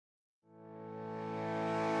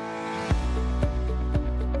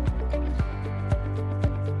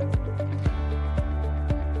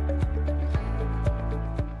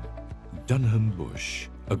Dunham-Bush,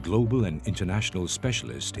 a global and international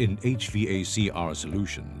specialist in HVACR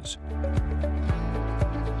solutions.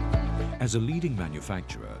 As a leading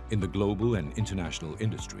manufacturer in the global and international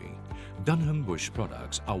industry, Dunham-Bush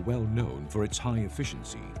products are well known for its high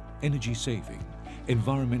efficiency, energy saving,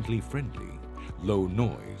 environmentally friendly, low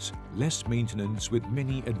noise, less maintenance with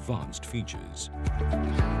many advanced features.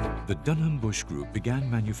 The Dunham-Bush Group began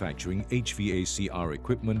manufacturing HVACR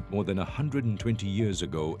equipment more than 120 years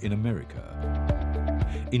ago in America.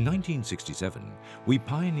 In 1967, we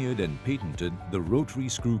pioneered and patented the rotary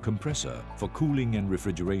screw compressor for cooling and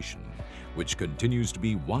refrigeration, which continues to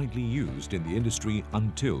be widely used in the industry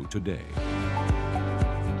until today.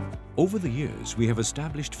 Over the years, we have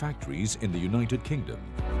established factories in the United Kingdom,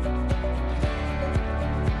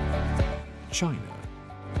 China,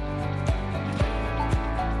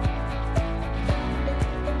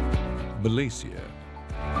 Malaysia,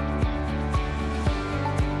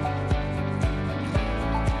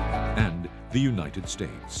 and the United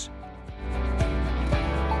States.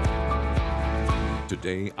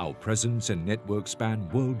 Today, our presence and network span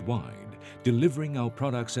worldwide, delivering our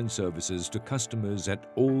products and services to customers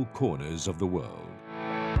at all corners of the world.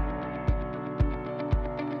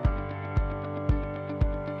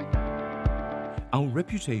 Our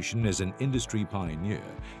reputation as an industry pioneer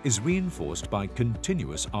is reinforced by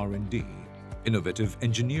continuous R&D, innovative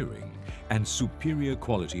engineering, and superior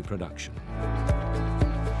quality production.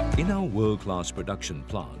 In our world-class production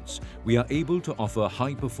plants, we are able to offer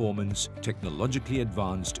high-performance, technologically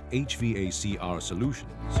advanced HVACR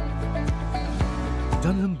solutions.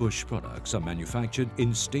 Dunham-Bush products are manufactured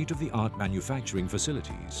in state-of-the-art manufacturing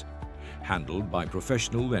facilities, handled by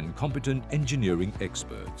professional and competent engineering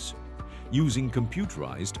experts, using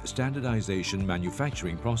computerized standardization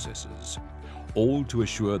manufacturing processes, all to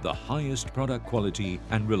assure the highest product quality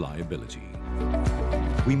and reliability.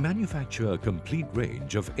 We manufacture a complete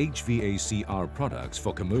range of HVACR products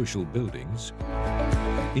for commercial buildings,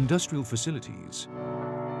 industrial facilities,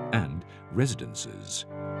 and residences.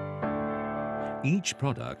 Each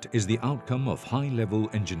product is the outcome of high-level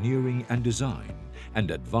engineering and design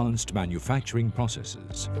and advanced manufacturing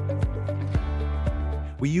processes.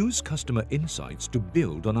 We use customer insights to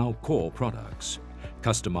build on our core products,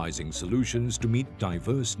 customizing solutions to meet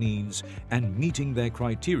diverse needs and meeting their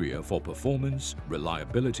criteria for performance,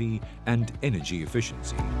 reliability, and energy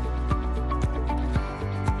efficiency.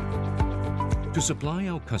 To supply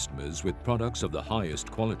our customers with products of the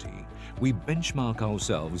highest quality, we benchmark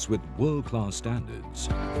ourselves with world-class standards.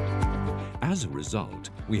 As a result,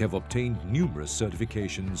 we have obtained numerous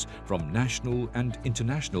certifications from national and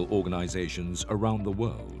international organizations around the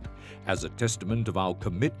world as a testament of our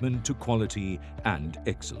commitment to quality and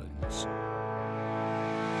excellence.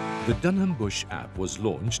 The Dunham-Bush app was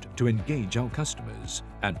launched to engage our customers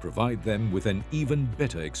and provide them with an even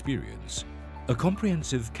better experience. A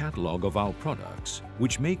comprehensive catalogue of our products,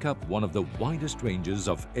 which make up one of the widest ranges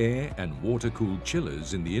of air and water-cooled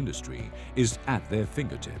chillers in the industry, is at their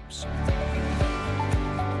fingertips.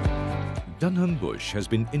 Dunham-Bush has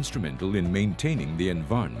been instrumental in maintaining the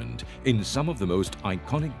environment in some of the most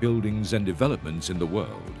iconic buildings and developments in the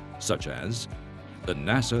world, such as the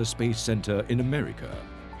NASA Space Center in America,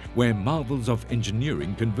 where marvels of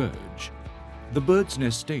engineering converge, the Bird's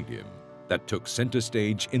Nest Stadium, that took center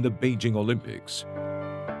stage in the Beijing Olympics,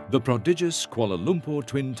 the prodigious Kuala Lumpur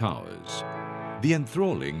Twin Towers, the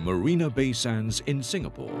enthralling Marina Bay Sands in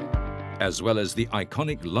Singapore, as well as the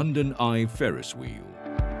iconic London Eye Ferris wheel,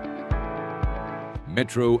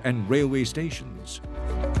 metro and railway stations,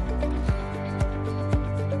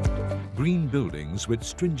 green buildings with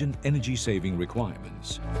stringent energy-saving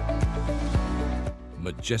requirements,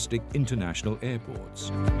 majestic international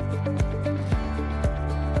airports,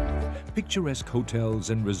 picturesque hotels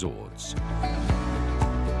and resorts,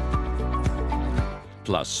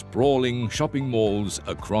 plus sprawling shopping malls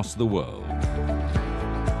across the world.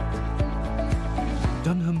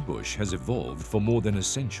 Dunham-Bush has evolved for more than a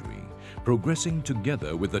century, progressing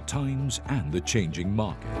together with the times and the changing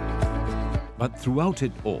market. But throughout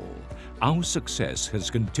it all, our success has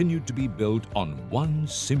continued to be built on one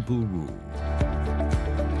simple rule: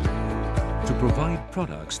 to provide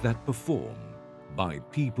products that perform by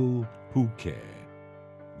people who care.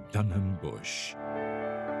 Dunham-Bush.